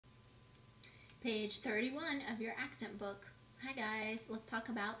Page 31 of your accent book. Hi guys, let's talk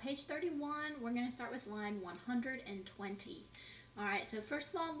about page 31. We're going to start with line 120. Alright, so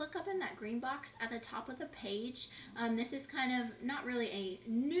first of all, look up in that green box at the top of the page. This is kind of not really a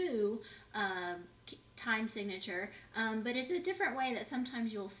new time signature, but it's a different way that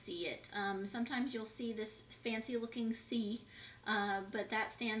sometimes you'll see it. Sometimes you'll see this fancy looking C, but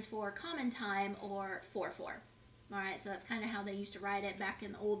that stands for common time or 4/4. Alright, so that's kind of how they used to write it back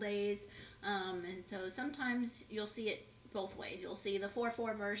in the old days. And so sometimes you'll see it both ways. You'll see the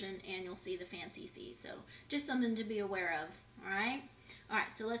 4/4 version and you'll see the fancy C. So just something to be aware of. Alright?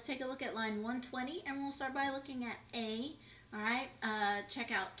 Alright, so let's take a look at line 120 and we'll start by looking at A. Alright,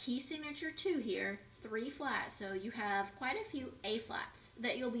 check out key signature 2 here. 3 flats. So you have quite a few A flats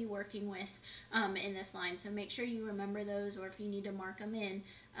that you'll be working with in this line. So make sure you remember those, or if you need to mark them in,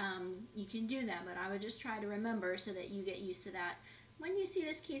 you can do that. But I would just try to remember so that you get used to that when you see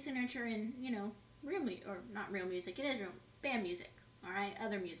this key signature in, real music, or not real music, it is real, band music, alright,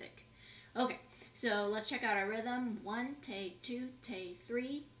 other music. Okay, so let's check out our rhythm. 1, take 2, take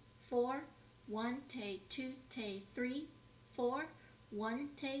 3, 4. 1, take 2, take 3, 4. 1,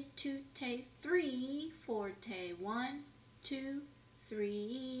 take 2, take 3, 4, take 1, 2,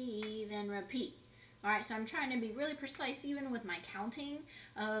 3, then repeat. Alright, so I'm trying to be really precise even with my counting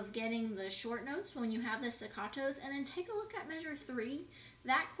of getting the short notes when you have the staccatos. And then take a look at measure 3.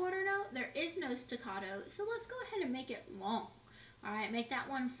 That quarter note, there is no staccato, so let's go ahead and make it long. Alright, make that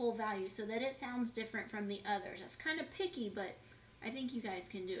one full value so that it sounds different from the others. That's kind of picky, but I think you guys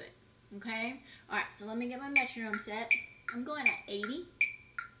can do it. Okay? Alright, so let me get my metronome set. I'm going at 80.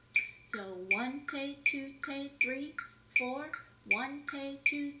 So 1, take 2, take 3, 4. 1, take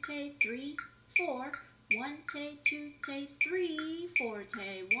 2, take 3, 4. 1, take 2, take 3, 4,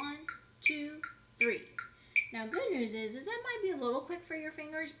 take 1, 2, 3. Now good news is that might be a little quick for your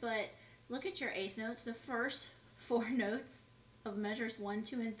fingers, but look at your eighth notes. The first 4 notes of measures 1,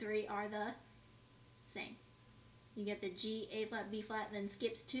 2, and 3 are the same. You get the G, A flat, B flat, then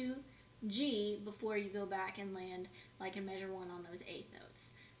skips to G before you go back and land like in measure 1 on those eighth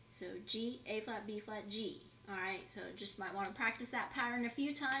notes. So G, A flat, B flat, G. Alright, so just might want to practice that pattern a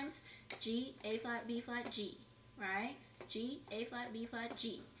few times. G, A flat, B flat, G. Right? G, A flat, B flat,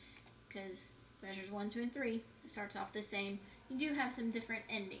 G. Because measures 1, 2, and 3 starts off the same. You do have some different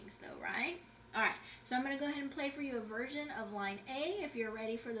endings though, right? Alright, so I'm going to go ahead and play for you a version of line A. If you're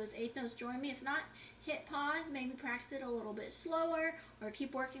ready for those eighth notes, join me. If not, hit pause, maybe practice it a little bit slower, or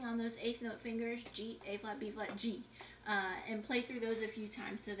keep working on those eighth note fingers, G, A flat, B flat, G. And play through those a few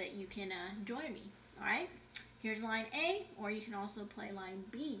times so that you can join me. Alright, here's line A, or you can also play line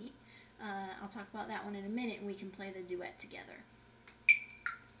B. I'll talk about that one in a minute and we can play the duet together.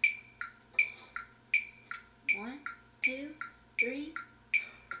 1, 2, 3.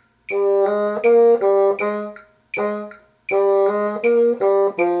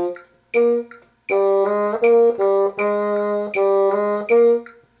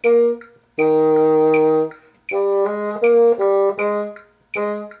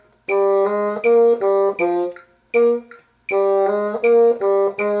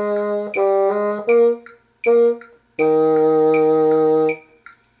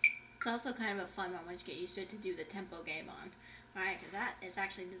 It's also kind of a fun one once you get used to it to do the tempo game on. Alright, because that is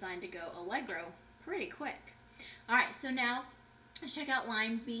actually designed to go allegro pretty quick. Alright, so now let's check out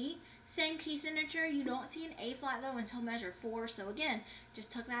line B. Same key signature. You don't see an A flat though until measure 4. So again,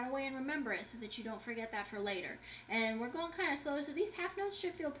 just tuck that away and remember it so that you don't forget that for later. And we're going kind of slow, so these half notes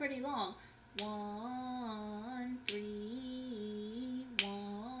should feel pretty long. 1, 3,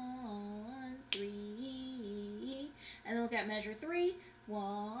 1, 3. And then look at measure 3.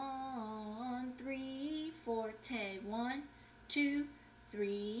 1, 3, 4, take 1, 2,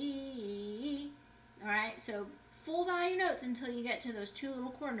 3. Alright, so full value notes until you get to those 2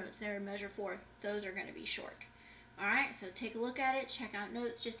 little quarter notes there in measure 4. Those are going to be short. Alright, so take a look at it, check out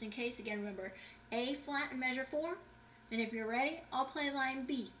notes just in case. Again, remember A flat in measure 4. And if you're ready, I'll play line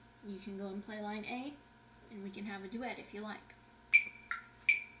B. You can go and play line A, and we can have a duet if you like.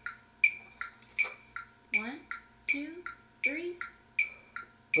 1, 2, 3.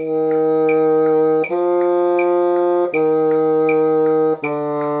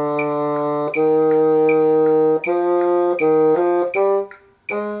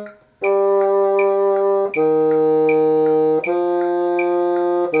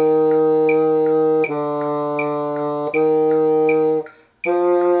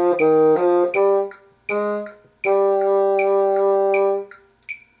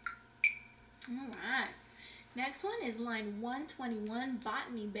 Next one is line 121,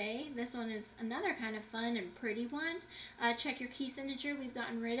 Botany Bay. This one is another kind of fun and pretty one. Check your key signature. We've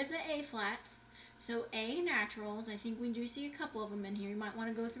gotten rid of the A flats. So A naturals, I think we do see a couple of them in here. You might want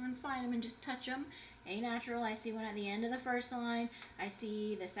to go through and find them and just touch them. A natural, I see one at the end of the first line. I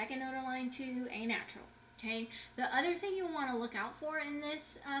see the second note of line 2, A natural. Okay. The other thing you'll want to look out for in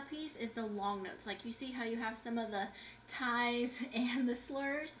this piece is the long notes. Like you see how you have some of the ties and the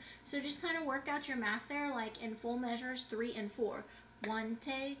slurs. So just kind of work out your math there, like in full measures 3 and 4. 1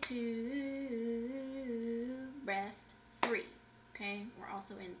 take 2, rest 3. Okay. We're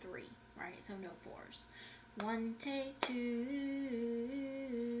also in 3. Right, so no 4s. 1 take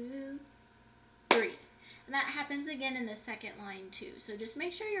 2, 3. And that happens again in the second line too. So just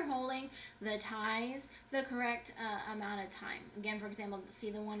make sure you're holding the ties the correct amount of time. Again, for example, see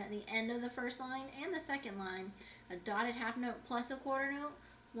the one at the end of the first line and the second line, a dotted half note plus a quarter note.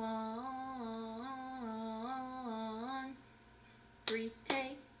 1, 3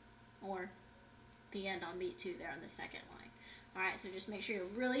 take, or the end on beat 2 there on the second line. Alright, so just make sure you're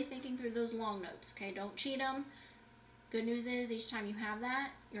really thinking through those long notes, okay? Don't cheat them. Good news is each time you have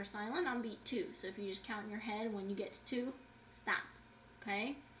that, you're silent on beat 2. So if you just count in your head when you get to 2, stop,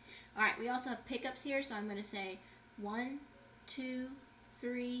 okay? Alright, we also have pickups here, so I'm going to say 1, 2,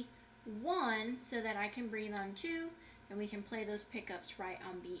 3, 1, so that I can breathe on 2, and we can play those pickups right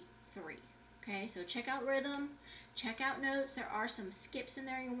on beat 3. Okay, so check out rhythm, check out notes. There are some skips in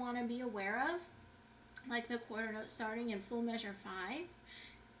there you want to be aware of, like the quarter note starting in full measure 5,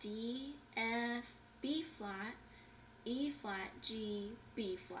 D, F, B flat, E flat, G,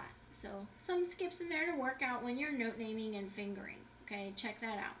 B flat. So some skips in there to work out when you're note naming and fingering. Okay, check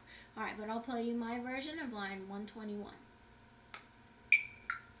that out. Alright, but I'll play you my version of line 121.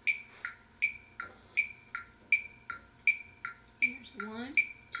 Here's 1,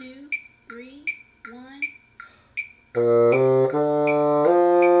 2, 3, 1.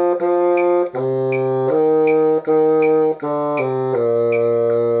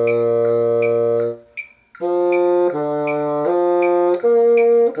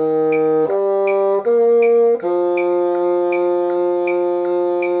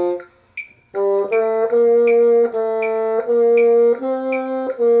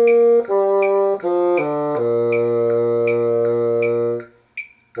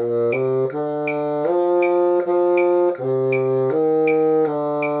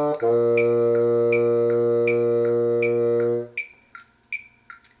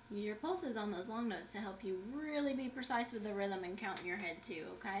 Use your pulses on those long notes to help you really be precise with the rhythm and count in your head too,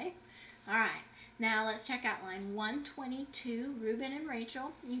 okay? Alright, now let's check out line 122, Ruben and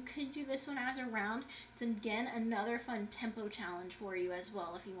Rachel. You could do this one as a round. It's again another fun tempo challenge for you as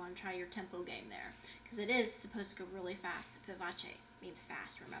well if you want to try your tempo game there. Because it is supposed to go really fast. Vivace means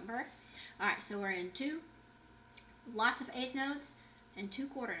fast, remember? Alright, so we're in 2, lots of eighth notes, and 2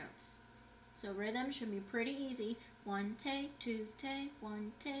 quarter notes. So rhythm should be pretty easy. 1 take, 2 take,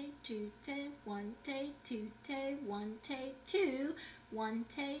 1 take, 2 take, 1 take, 2 take, 1 take, 2, 1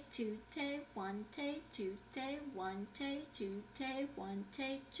 take, 2 take, 1 take, 2 take, 1 take, 2 take, 1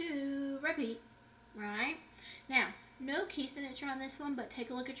 take, 2. Repeat. Right? Now, no key signature on this one, but take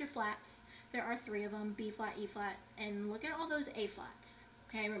a look at your flats. There are 3 of them, B flat, E flat, and look at all those A flats.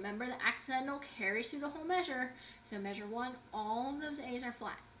 Okay, remember the accidental carries through the whole measure. So measure 1, all of those A's are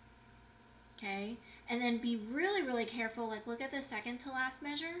flat. Okay, and then be really, really careful. Like look at the second to last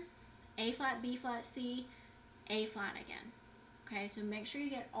measure. A flat, B flat, C, A flat again. Okay, so make sure you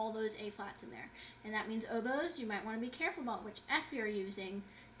get all those A flats in there. And that means oboes, you might want to be careful about which F you're using,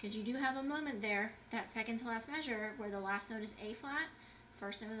 because you do have a moment there, that second to last measure, where the last note is A flat,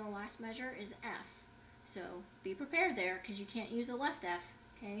 first note of the last measure is F. So be prepared there, because you can't use a left F.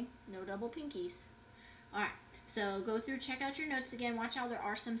 Okay, no double pinkies. Alright, so go through, check out your notes again. Watch out, there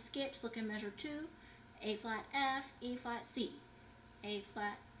are some skips. Look at measure 2, A flat, F, E flat, C. A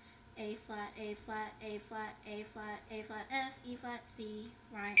flat, A flat, A flat, A flat, A flat, A flat, F, E flat, C.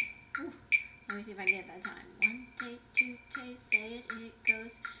 Right? Ooh. Let me see if I can get that time. 1 take, 2 take, say it, it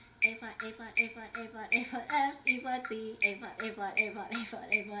goes. A flat, A flat, A flat, A flat, A flat, F, E flat, C, A flat, A flat, A flat, A flat,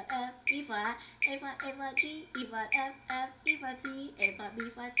 A flat, F, E flat, A flat, A flat, G, E flat, F, F, E flat, C, A flat, B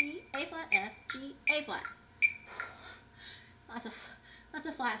flat, C, A flat, F, G, A flat. Lots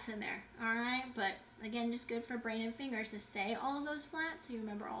of flats in there, alright? But again, just good for brain and fingers to say all of those flats so you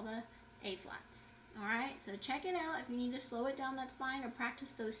remember all the A flats. Alright, so check it out. If you need to slow it down, that's fine, or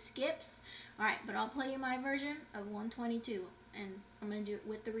practice those skips. Alright, but I'll play you my version of 122, and I'm going to do it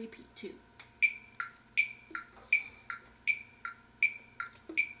with the repeat too.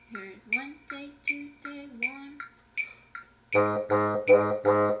 Here's 1 take, 2 take, 1.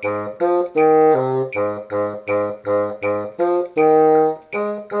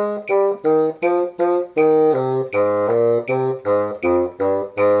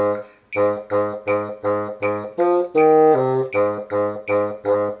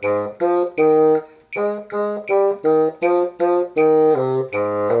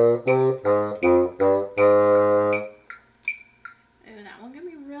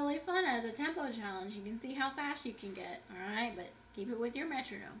 a tempo challenge. You can see how fast you can get. Alright, but keep it with your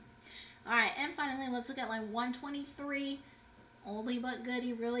metronome. Alright, and finally, let's look at line 123. Oldie but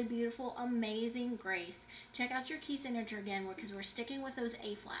goodie, really beautiful, Amazing Grace. Check out your key signature again because we're sticking with those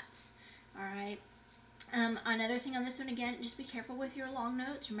A flats. Alright. Another thing on this one again, just be careful with your long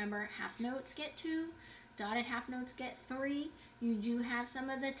notes. Remember, half notes get 2, dotted half notes get 3. You do have some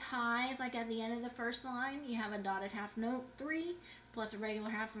of the ties, like at the end of the first line, you have a dotted half note 3 plus a regular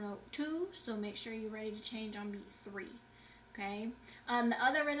half note 2, so make sure you're ready to change on beat 3. Okay. The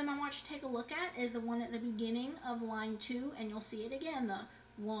other rhythm I want you to take a look at is the one at the beginning of line 2, and you'll see it again, the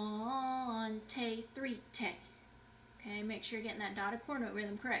 1, 2, 3, te. Okay, make sure you're getting that dotted quarter note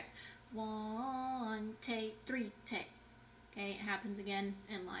rhythm correct. 1, 2, 3, te. Okay, it happens again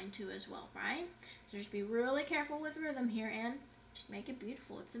in line 2 as well, right? So just be really careful with rhythm here and just make it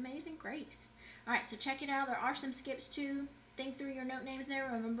beautiful. It's Amazing Grace. Alright, so check it out. There are some skips too. Think through your note names there.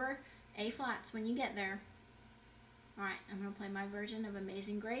 Remember, A flats when you get there. Alright, I'm going to play my version of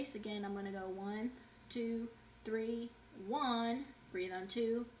Amazing Grace. Again, I'm going to go 1, 2, 3, 1. Breathe on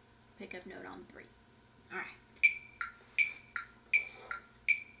 2. Pick up note on 3. Alright.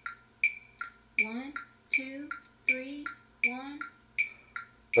 1, 2, 3, 1.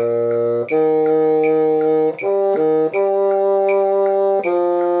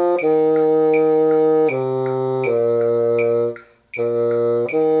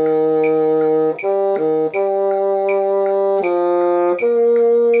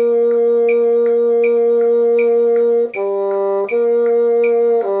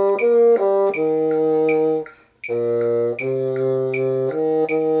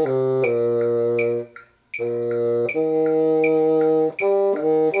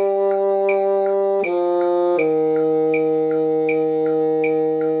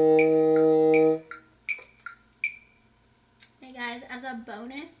 As a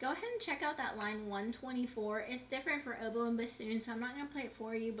bonus, go ahead and check out that line 124. It's different for oboe and bassoon, so I'm not going to play it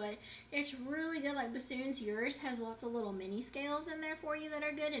for you, but it's really good. Like bassoons, yours has lots of little mini scales in there for you that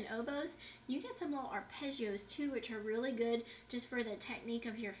are good, and oboes, you get some little arpeggios too, which are really good just for the technique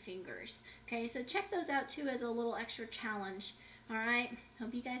of your fingers. Okay, so check those out too as a little extra challenge. Alright,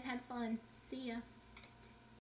 hope you guys had fun. See ya.